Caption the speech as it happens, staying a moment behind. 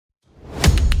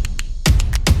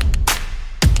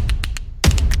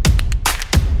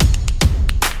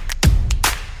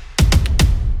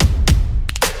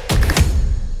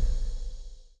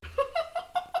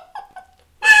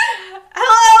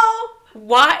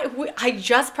Why? I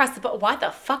just pressed the button. Why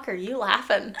the fuck are you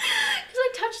laughing? Because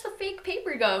I touched the fake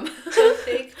paper gum. The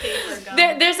fake paper gum.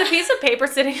 There's a piece of paper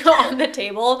sitting on the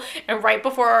table, and right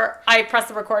before I press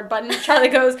the record button, Charlie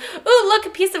goes, "Ooh, look, a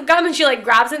piece of gum," and she like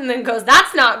grabs it and then goes,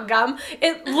 "That's not gum."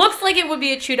 It looks like it would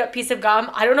be a chewed up piece of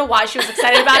gum. I don't know why she was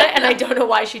excited about it, and I don't know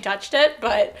why she touched it,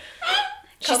 but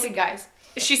COVID, guys.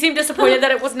 she seemed disappointed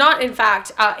that it was not, in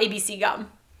fact, ABC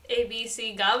gum.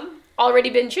 ABC gum? Already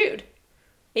been chewed.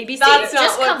 ABC. That's not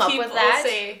Just what come up people with that.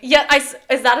 say. Yeah,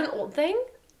 is that an old thing?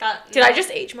 Did I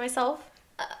just age myself?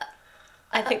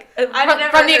 I think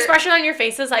from the expression on your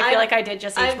faces, I feel like I did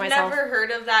just age myself. I've never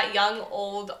heard of that young,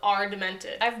 old, are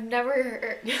demented. I've never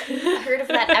heard of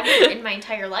that ever in my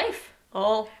entire life.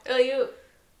 Oh. You...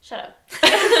 Shut up.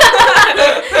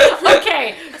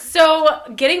 Okay, so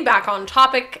getting back on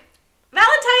topic.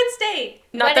 Valentine's Day!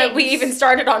 Not that we even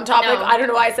started on topic. No. I don't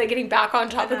know why I say getting back on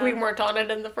topic. We weren't on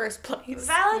it in the first place.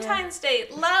 Valentine's Day.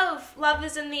 Love. Love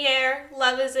is in the air.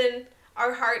 Love is in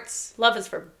our hearts. Love is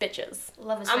for bitches.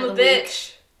 Love is I'm for a the weak.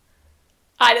 bitch.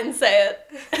 I didn't say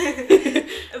it.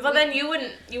 But then you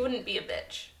wouldn't be a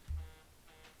bitch.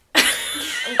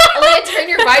 Aaliyah, turn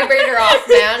your vibrator off,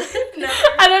 man.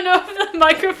 I don't know if the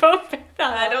microphone picked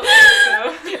that up. I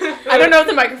don't think so. I don't know if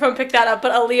the microphone picked that up,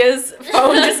 but Aaliyah's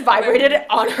phone just vibrated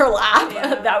on her lap.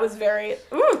 Yeah. That was very...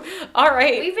 Ooh, all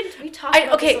right. We talked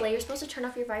about okay. this, Aaliyah. You're supposed to turn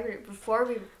off your vibrator before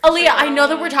we... Aaliyah, I know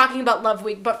that we're talking about Love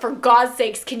Week, but for God's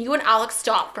sakes, can you and Alex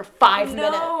stop for 5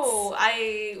 minutes? No,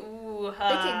 We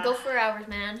can go for hours,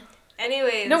 man.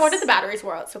 Anyways. No wonder the batteries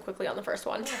wore out so quickly on the first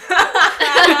one.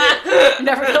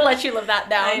 Never gonna let you live that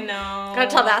down. I know. Gotta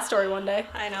tell that story one day.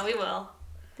 I know, we will.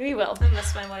 We will. I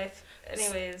miss my wife.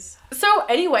 Anyways. So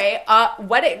anyway,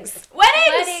 weddings.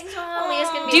 Weddings! Oh, Aaliyah's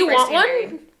gonna be Do you first want to get one?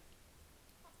 married.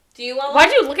 Do you want Why'd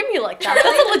one? you look at me like that?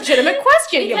 That's a legitimate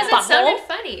question, you Because it butthole. sounded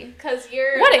funny. Because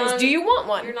you're Weddings, do you want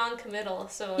You're one? non-committal,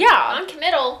 so... Yeah.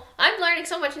 Non-committal. I'm learning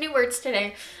so much new words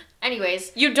today.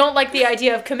 Anyways, You don't like the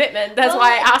idea of commitment. That's Well,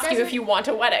 why I it asked you doesn't- if you want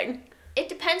a wedding. it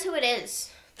depends who it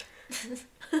is.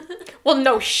 Well,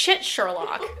 no shit,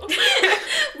 Sherlock.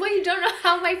 Well, you don't know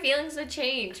how my feelings would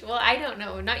change. Well, I don't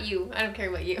know. Not you. I don't care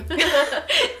about you.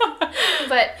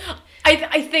 But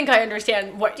I think I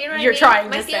understand what do you know what you're I mean? trying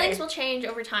My to feelings say. will change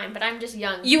over time, but I'm just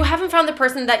young. You haven't found the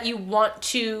person that you want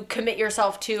to commit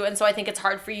yourself to, and so I think it's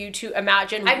hard for you to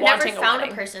imagine I've never wanting found a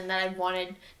wedding. a person that I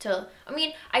wanted to. I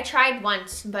mean, I tried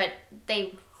once, but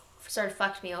they sort of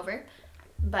fucked me over.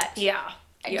 But Yeah.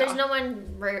 there's no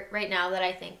one right now that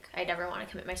I think I'd ever want to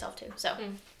commit myself to. So,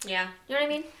 Yeah. you know what I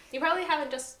mean? You probably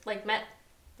haven't just, like, met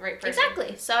the right person.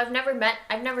 Exactly. So I've never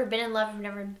been in love, I've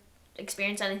never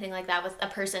experienced anything like that with a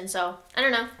person. So I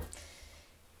don't know.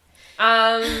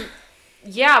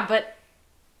 Yeah, but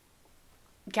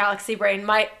Galaxy Brain,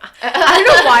 I don't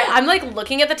know why. I'm like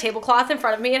looking at the tablecloth in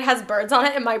front of me. It has birds on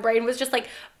it, and my brain was just like,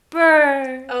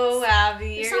 birds. Oh,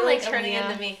 Abby, you're sound really like turning Aaliyah.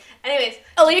 into me. Anyways,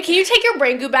 Aaliyah, can you take your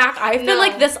brain goo back? I've been No.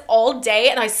 like this all day,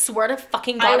 and I swear to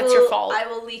fucking God, it's your fault. I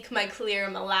will leak my clear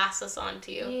molasses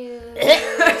onto you.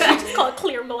 Just call it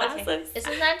clear molasses.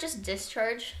 Isn't that just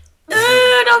discharge? Don't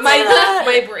say that.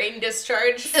 My brain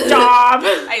discharge. Stop.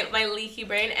 My leaky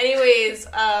brain. Anyways,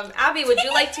 Abby, would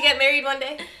you like to get married one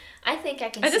day? I think I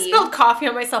can I see just you. spilled coffee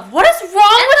on myself. What is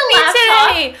wrong And with the me laptop.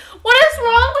 today? What is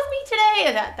wrong with me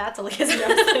today? That's Aaliyah's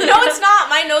nose. No, it's not.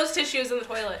 My nose tissue is in the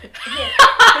toilet.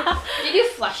 Did you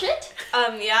flush it?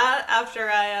 Yeah, after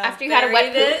I After you had a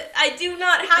wet buried it. I do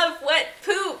not have wet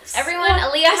poops. Everyone,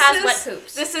 Aaliyah has This wet is-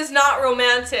 poops. This is not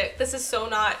romantic. This is so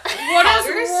not. What is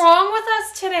Poggers. wrong with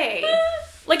us today?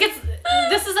 Like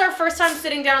this is our first time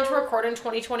sitting down to record in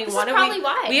 2021. This is and probably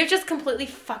why. we have just completely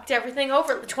fucked everything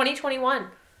over. 2021.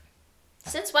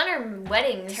 Since when are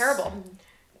weddings Terrible.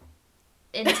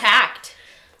 intact?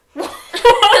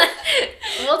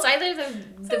 Well, it's either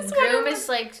the groom is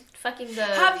like fucking the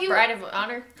Have you- bride of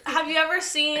honor. Have you ever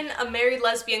seen a married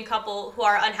lesbian couple who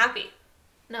are unhappy?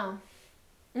 No.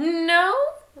 No.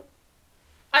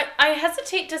 I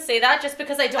hesitate to say that just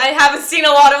because I don't. I haven't seen a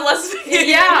lot of lesbian.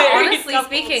 Yeah, married honestly couples.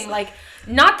 speaking, like,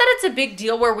 not that it's a big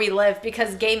deal where we live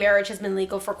because gay marriage has been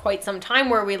legal for quite some time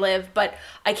where we live, but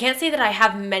I can't say that I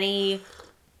have many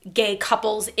gay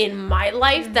couples in my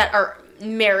life that are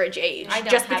marriage age. I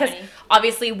don't just have because any.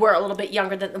 obviously we're a little bit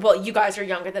younger than, well, you guys are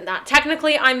younger than that.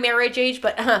 Technically, I'm marriage age,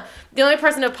 but the only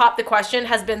person to pop the question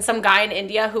has been some guy in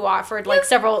India who offered like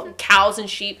several cows and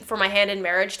sheep for my hand in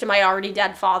marriage to my already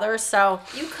dead father. So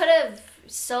You could have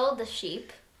sold the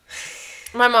sheep.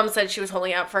 my mom said she was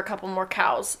holding out for a couple more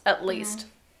cows at least.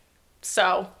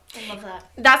 So I love that.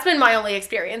 that's been my only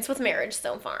experience with marriage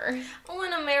so far. I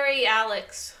want to marry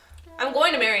Alex. I'm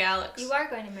going to marry Alex. You are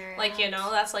going to marry. Like, you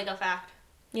know, that's like a fact.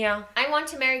 Yeah. I want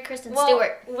to marry Kristen Well,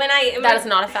 Stewart. when I That is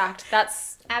not a fact.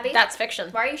 Abby? That's fiction.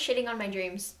 Why are you shitting on my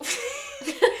dreams?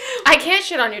 I can't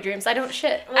shit on your dreams. I don't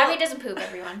shit. Well, Abby doesn't poop,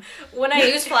 everyone. when I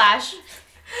Newsflash.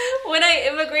 when I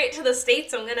immigrate to the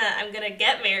States, I'm gonna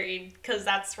get married because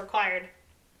that's required,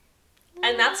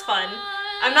 and that's fun.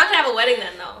 I'm not gonna have a wedding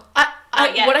then though.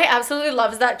 Not yet. What I absolutely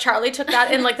love is that Charlie took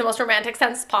that in like the most romantic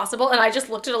sense possible, and I just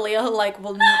looked at Aaliyah like,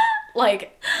 well,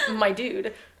 like my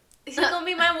dude. He's gonna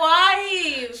be my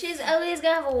wife. She's always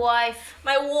gonna have a wife.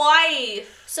 My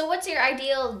wife. So what's your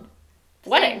ideal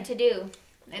Wedding. thing to do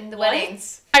in the What?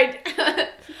 weddings?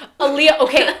 Aaliyah,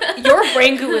 okay, your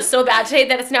brain goo is so bad today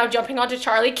that it's now jumping onto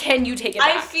Charlie. Can you take it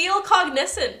I back? feel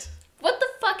cognizant. What the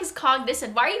fuck is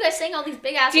cognizant? Why are you guys saying all these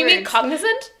big ass Do you words? mean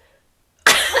cognizant?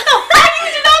 Why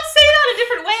you did not say that a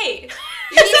different way?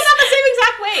 You said that the same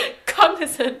exact way.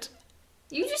 Cognizant.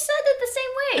 You just said it the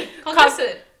same way.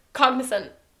 Cognizant.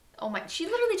 Cognizant. Oh my, she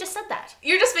literally just said that.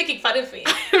 You're just making fun of me.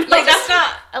 I'm Like not- that's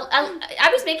not. I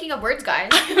was making up words, guys.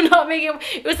 I'm not making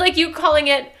it was like you calling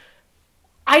it.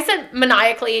 I said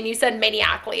maniacally and you said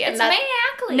maniacally, and It's that's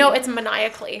maniacally. no, it's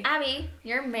maniacally. Abby,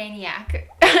 you're a maniac.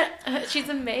 She's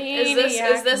a maniac.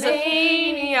 Is this a-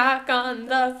 maniac on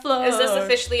the floor? Is this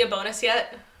officially a bonus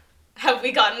yet? Have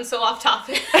we gotten so off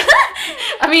topic?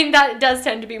 I mean, that does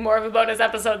tend to be more of a bonus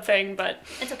episode thing, but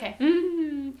It's okay.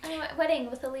 Wedding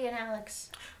with Aaliyah and Alex.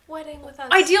 Wedding with us.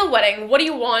 ideal wedding. What do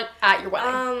you want at your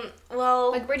wedding?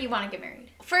 Well, Like, where do you want to get married?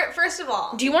 first of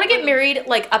all, do you want to get married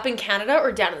like up in Canada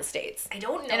or down in the States? I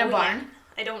don't know In a barn? yet.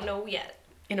 I don't know yet.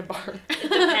 In a barn. It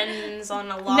depends on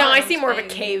a lot. No, I of see more of a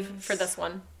things. cave for this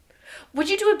one. Would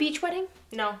you do a beach wedding?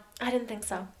 No. I didn't think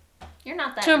so. You're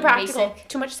not that Too impractical. basic.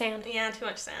 Too much sand. Yeah, too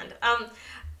much sand.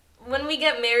 When we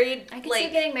get married, I could like see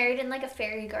getting married in like a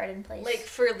fairy garden place. like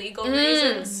for legal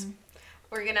reasons,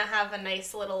 we're gonna have a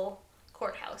nice little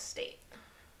courthouse state.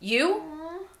 You,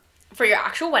 Aw. for your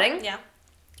actual wedding, Yeah.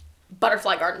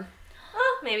 butterfly garden.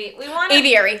 Oh, maybe we want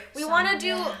Aviary. We want to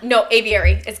do. No,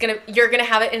 aviary. You're gonna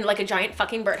have it in like a giant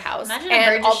fucking birdhouse. Imagine a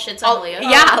bird just shits on Aaliyah.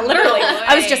 Yeah, Oh, literally. no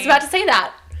I was just way. about to say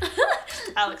that.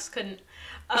 Alex couldn't.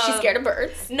 Is she scared of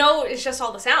birds? No, it's just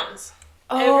all the sounds.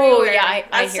 Oh, Everywhere. yeah, I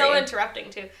That's hear so you. interrupting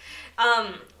too.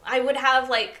 I would have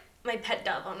like my pet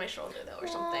dove on my shoulder though, or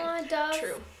something. Aw, dove.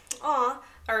 True. Aw,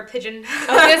 or a pigeon.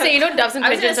 I was gonna say, you know, doves and I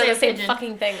was pigeons gonna are the say same pigeon.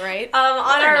 fucking thing, right?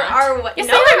 On they're not. Yes,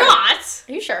 no, they they're are. not.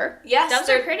 Are you sure? Yes, Doves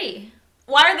are pretty.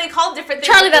 Why are they called different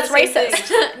things? Charlie, if they're that's the same racist.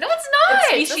 thing? No, it's not.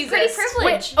 It's It's pretty speciesist.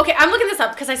 privilege. Wait, okay, I'm looking this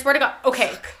up because I swear to God.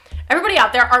 Okay, everybody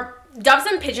out there, are doves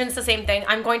and pigeons the same thing?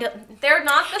 I'm going to. They're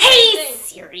not the same Hey thing.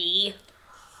 Siri.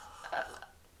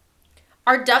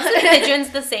 Are doves and pigeons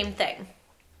the same thing?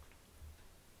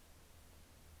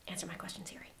 Answer my question,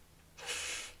 Siri.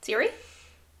 Siri?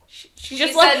 She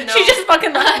just She left. said no. She just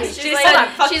fucking left me. She's She like, said, "Hold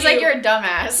on, fuck She's you." like, you're a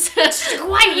dumbass.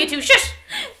 quiet, you two. Shush.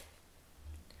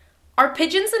 Are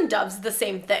pigeons and doves the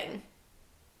same thing?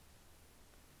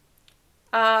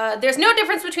 There's no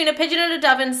difference between a pigeon and a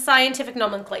dove in scientific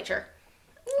nomenclature.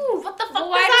 Ooh, what the fuck Well,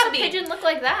 why does does that a mean? pigeon look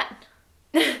like that?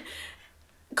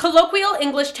 Colloquial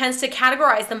English tends to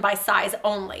categorize them by size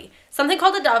only. Something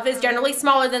called a dove is generally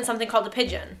smaller than something called a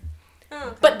pigeon.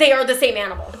 Oh. But they are the same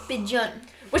animal. Pigeon.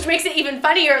 Which makes it even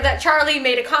funnier that Charlie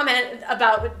made a comment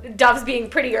about doves being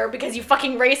prettier because you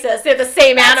fucking racist. They're the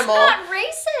same animal. That's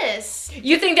not racist.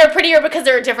 You think they're prettier because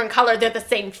they're a different color. They're the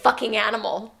same fucking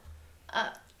animal.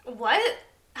 What?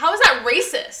 How is that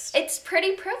racist? It's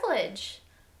pretty privilege.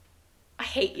 I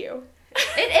hate you.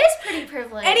 It is pretty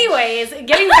privilege. Anyways,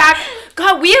 getting back.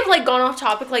 God, we have like gone off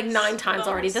topic like 9 times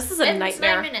already. This is a It's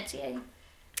nightmare. 9 minutes, yay.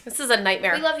 This is a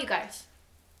nightmare. We love you guys.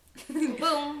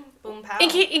 Boom, boom, pow. In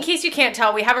case you can't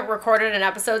tell, we haven't recorded an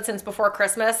episode since before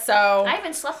Christmas, so I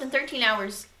haven't slept in 13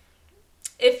 hours.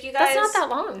 If you guys, that's not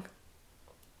that long.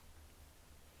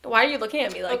 Why are you looking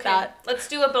at me like okay, that? let's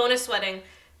do a bonus wedding.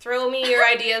 Throw me your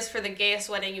ideas for the gayest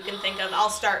wedding you can think of. I'll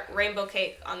start rainbow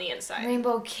cake on the inside.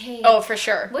 Rainbow cake. Oh, for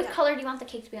sure. What color do you want the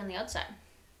cake to be on the outside?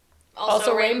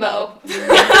 Also rainbow.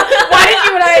 Why did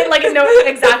you and I like know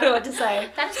exactly what to say?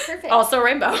 That's perfect. Also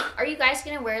rainbow. Are you guys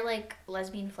gonna wear like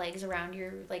lesbian flags around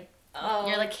your Oh,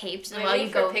 your like capes and maybe while you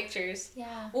for go? pictures.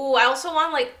 Yeah. Ooh, I also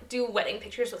want like do wedding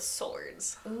pictures with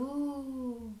swords.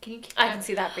 Ooh. Can you? I can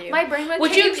see that for you. My brain went.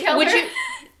 Would Can you kill would her? you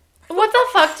What the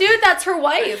fuck, dude? That's her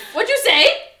wife. What'd you say?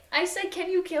 I said, can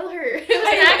you kill her? It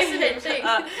was an accident thing.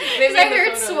 Maybe Because I in the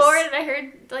heard photos. sword and I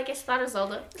heard like I thought of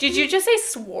Zelda. Did you just say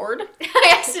sword?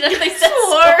 I accidentally said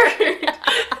sword.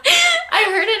 I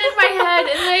heard it in my head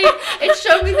and I It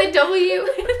showed me the W.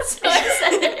 So I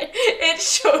said it. It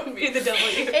showed me the W.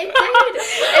 It did.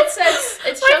 It says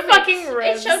it showed me fucking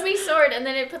ribs. It showed me sword, and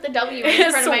then it put the W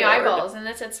in front of my eyeballs, and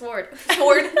it said sword.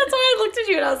 Sword. That's why I looked at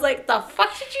you and I was like, the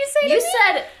fuck did you say? You to me?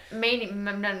 said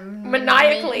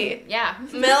Maniacally. Yeah.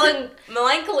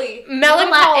 Melancholy.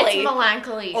 Melancholy. It's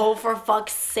melancholy. Oh, for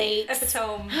fuck's sake.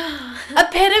 Epitome.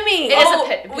 Epitome. It is Oh,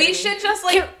 epitome. we should just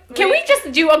like. Can we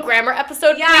just do a grammar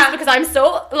episode, Yeah. please? Because I'm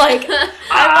so, like...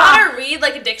 I want to read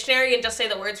like a dictionary and just say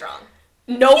the words wrong.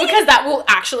 No, because that will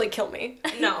actually kill me.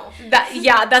 No.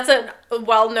 That's a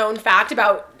well-known fact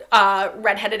about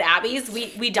redheaded abbeys.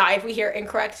 We die if we hear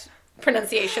incorrect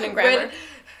pronunciation and grammar.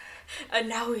 And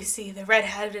now we see the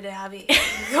red-headed Abby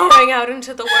going out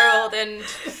into the world and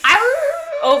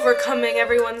overcoming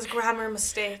everyone's grammar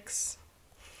mistakes.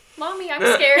 Mommy, I'm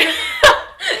scared.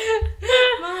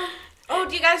 Mom. Oh,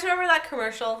 do you guys remember that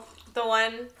commercial? The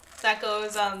one that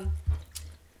goes,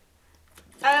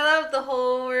 I love the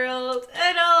whole world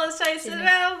and all its choices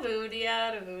around.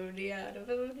 Booty-yada, booty-yada,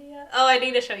 booty-yada. Oh, I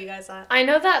need to show you guys that. I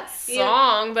know that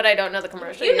song, but I don't know the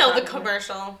commercial. You know you're the talking about.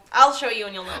 commercial. I'll show you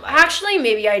and you'll know about it. Actually,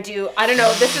 maybe I do. I don't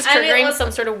know. This is And it triggering was-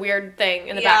 some sort of weird thing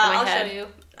in the back of my head. I'll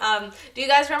show you. Do you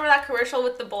guys remember that commercial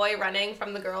with the boy running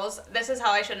from the girls? This is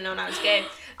how I should have known I was gay.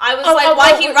 I was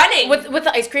why he running? With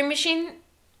the ice cream machine?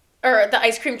 Or the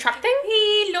ice cream truck thing?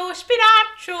 Hilo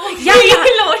spinacho. Yeah,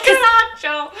 Hilo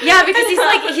spinacho. Yeah, because he's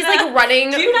like running.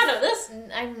 Do you not know this?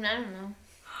 I don't know.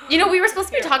 You know, we were supposed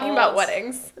to be You're talking about old.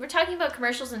 weddings. We're talking about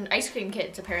commercials and ice cream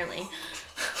kids, apparently.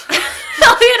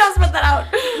 Elliot else put that out.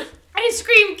 Ice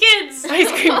cream kids. Ice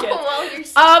cream kids. Well, you're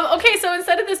so Okay, so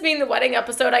instead of this being the wedding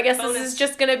episode, I guess this Bonus. is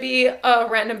just gonna be a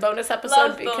random bonus episode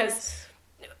Love because bonus.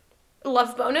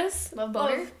 love bonus? love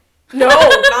boner. Love. No,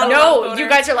 Not a no, love boner. you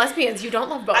guys are lesbians. You don't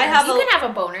love boners. I have You can have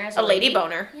a boner as a lady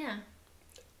boner. Yeah.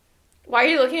 Why are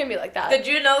you looking at me like that? Did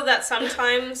you know that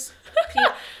sometimes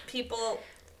people,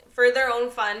 for their own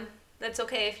fun, that's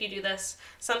okay if you do this.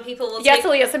 Some people will Yes,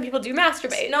 take... Aaliyah, some people do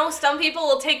masturbate. No, some people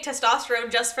will take testosterone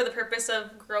just for the purpose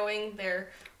of growing their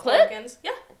Clit? organs.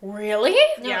 Yeah, Really?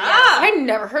 No, Yeah. I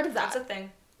never heard of that's that. a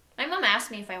thing. My mom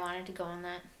asked me if I wanted to go on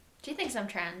that. She thinks I'm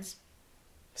trans.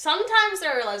 Sometimes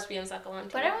there are lesbians that go on too.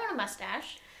 But I don't want a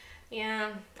mustache.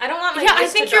 Yeah, I don't want my Yeah, I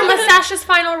voice think to your drop. mustache is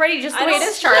fine already, just the I way it don't-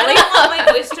 is, Charlie. I don't want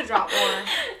my voice to drop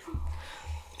more.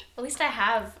 At least I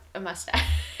have a mustache.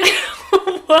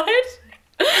 What?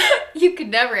 You could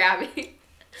never, Abby.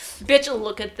 Bitch,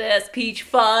 look at this. Peach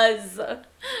fuzz.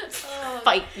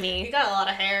 Fight You me. got a lot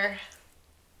of hair.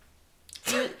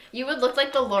 You would look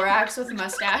like the Lorax with a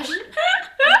mustache.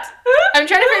 I'm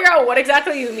trying to figure out what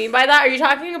exactly you mean by that. Are you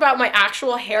talking about my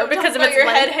actual hair because of About its your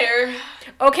length? head hair.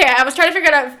 Okay, I was trying to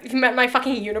figure out if you meant my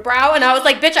fucking unibrow, and I was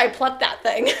like, bitch, I plucked that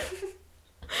thing.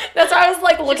 That's why I was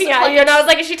like looking Just at pluck you, and I was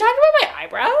like, is she talking about my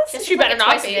eyebrows? Just She pluck better it not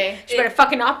twice a be. day. She better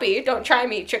fucking not be. Don't try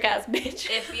me, trick ass bitch.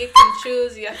 If you can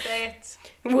choose your fate,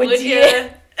 Would you?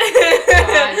 God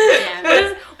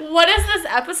damn. What is this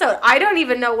episode? I don't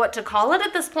even know what to call it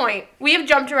at this point. We have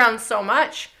jumped around so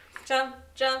much. Jump,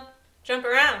 jump, jump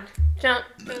around. Jump.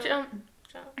 Jump.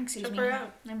 Excuse Jump me.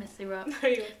 around. I missed the up. Are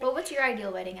you Well, what's your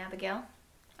ideal wedding, Abigail?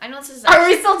 I know this is. Are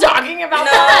we still talking about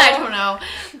No. that? I don't know,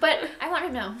 but I want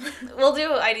to know. We'll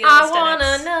do ideal I aesthetics.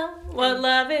 wanna know what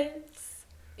love is.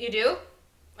 You do?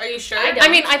 Are you sure? I don't. I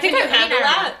mean, I think Can you I handle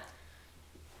that?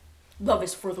 Love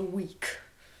is for the weak.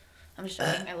 I'm just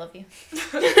joking. I love you.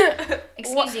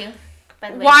 Excuse Wha- you. By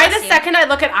the way, Why bless the you. second I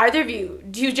look at either of you,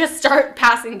 do you just start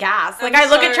passing gas? Like, I'm I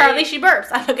look at sorry. Charlie, she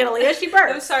burps. I look at Aaliyah, she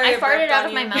burps. I'm sorry. I farted burped out on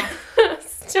of my you. mouth.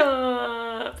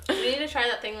 Stop. We need to try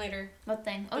that thing later. What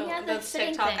thing? Oh The- yeah, the the sitting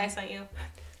TikTok thing. I sent you.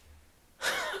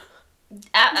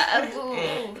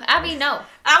 Ooh. Abby, no.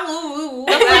 Ow,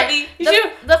 Abby.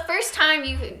 The first time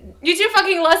you You two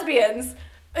fucking lesbians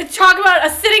talk about a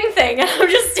sitting thing, and I'm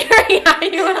just staring at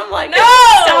you, and I'm like, No!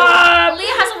 Stop! Leah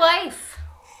has a wife.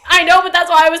 I know, but that's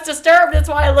why I was disturbed. That's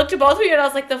why I looked at both of you, and I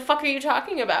was like, the fuck are you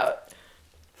talking about?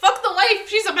 Fuck the wife.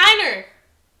 She's a minor.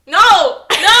 No!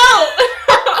 No!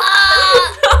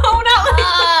 No, not like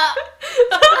that.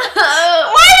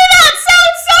 Why did that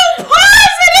sound so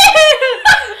positive?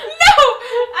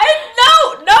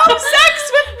 No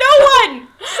sex with no one.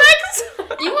 Sex.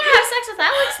 You want to have sex with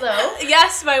Alex, though.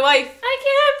 Yes, my wife. I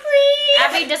can't breathe.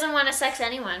 Abby doesn't want to sex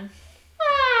anyone.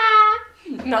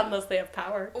 Not unless they have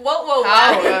power. Whoa,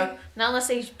 Power. Not unless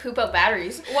they poop out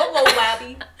batteries. Whoa,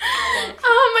 Wabby.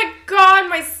 Oh my god,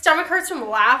 my stomach hurts from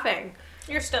laughing.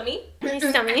 Your stummy. My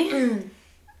stomach.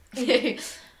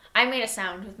 I made a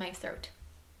sound with my throat.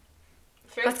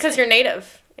 That's because you're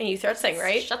native and you throat sing,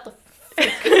 right? Shut the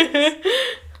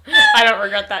I don't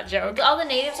regret that joke. All the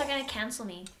natives are going to cancel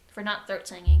me for not throat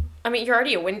singing. I mean, you're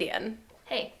already a Windian.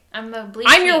 Hey, I'm a bleach.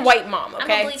 I'm your white mom,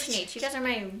 okay? I'm a bleach niche. You guys are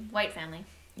my white family.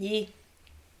 Yee.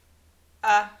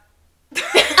 What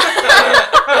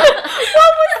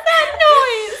was that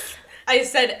noise? I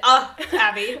said,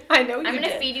 Abby. I know you I'm gonna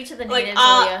did. feed you to the Like, natives,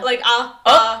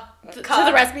 Aaliyah. To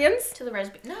the lesbians? To the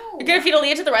lesbians. No. You're gonna feed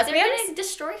Aaliyah to the They're lesbians? gonna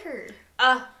destroy her.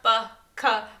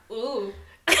 Ooh.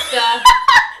 Da.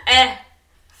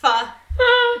 Fa.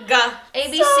 Ga.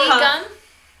 ABC gum.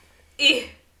 E.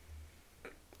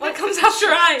 What comes after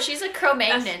I? She's a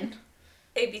Cro-Magnon.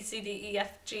 A, B, C, D, E,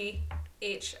 F, G,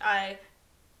 H, I,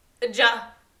 Ja,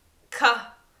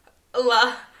 Ka,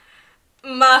 La,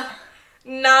 Ma,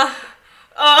 Na,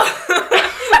 Pa,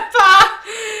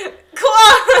 Kwa,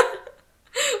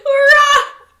 Ra,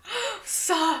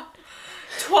 Sa,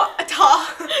 Twa,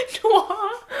 Ta,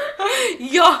 Twa,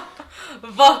 Ya,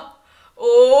 Va,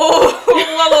 Oh,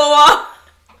 Wa, Wa, Wa,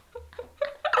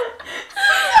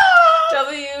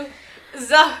 W,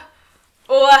 Z,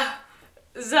 Wa,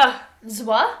 Z.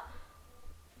 Zwa?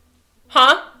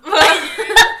 Huh? What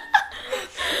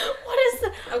is the...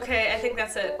 Okay, I think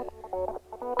that's it.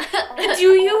 Do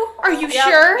you? Are you Yep,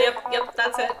 sure? Yep,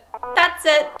 that's it. That's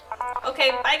it.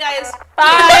 Okay, bye guys.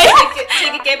 Bye.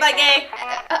 Take it gay, bye gay.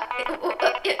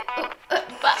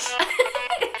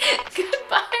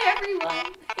 Goodbye,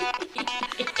 everyone.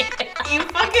 You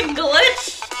fucking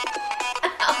glitch.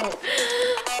 Ow.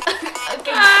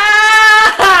 Okay.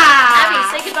 Ah! Abby,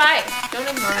 say goodbye. Don't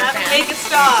ignore her, Abby, fans. make it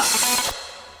stop.